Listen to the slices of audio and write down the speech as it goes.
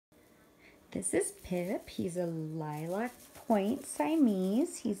This is Pip. He's a Lilac Point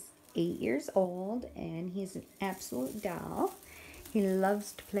Siamese. He's 8 years old and he's an absolute doll. He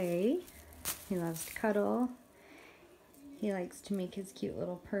loves to play. He loves to cuddle. He likes to make his cute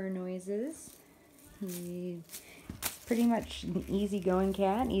little purr noises. He's pretty much an easygoing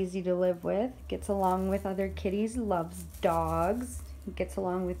cat, easy to live with. Gets along with other kitties, loves dogs, gets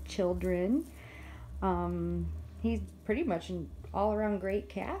along with children. He's pretty much an all-around great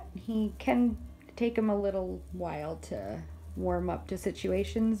cat. He can take him a little while to warm up to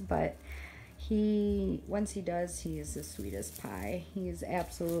situations, but once he does, he is the sweetest pie. He is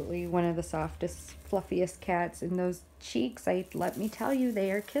absolutely one of the softest, fluffiest cats, and those cheeks, let me tell you,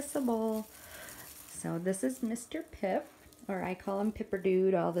 they are kissable. So this is Mr. Pip, or I call him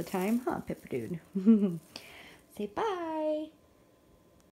Pipperdude all the time, huh, Pipperdude? Say bye.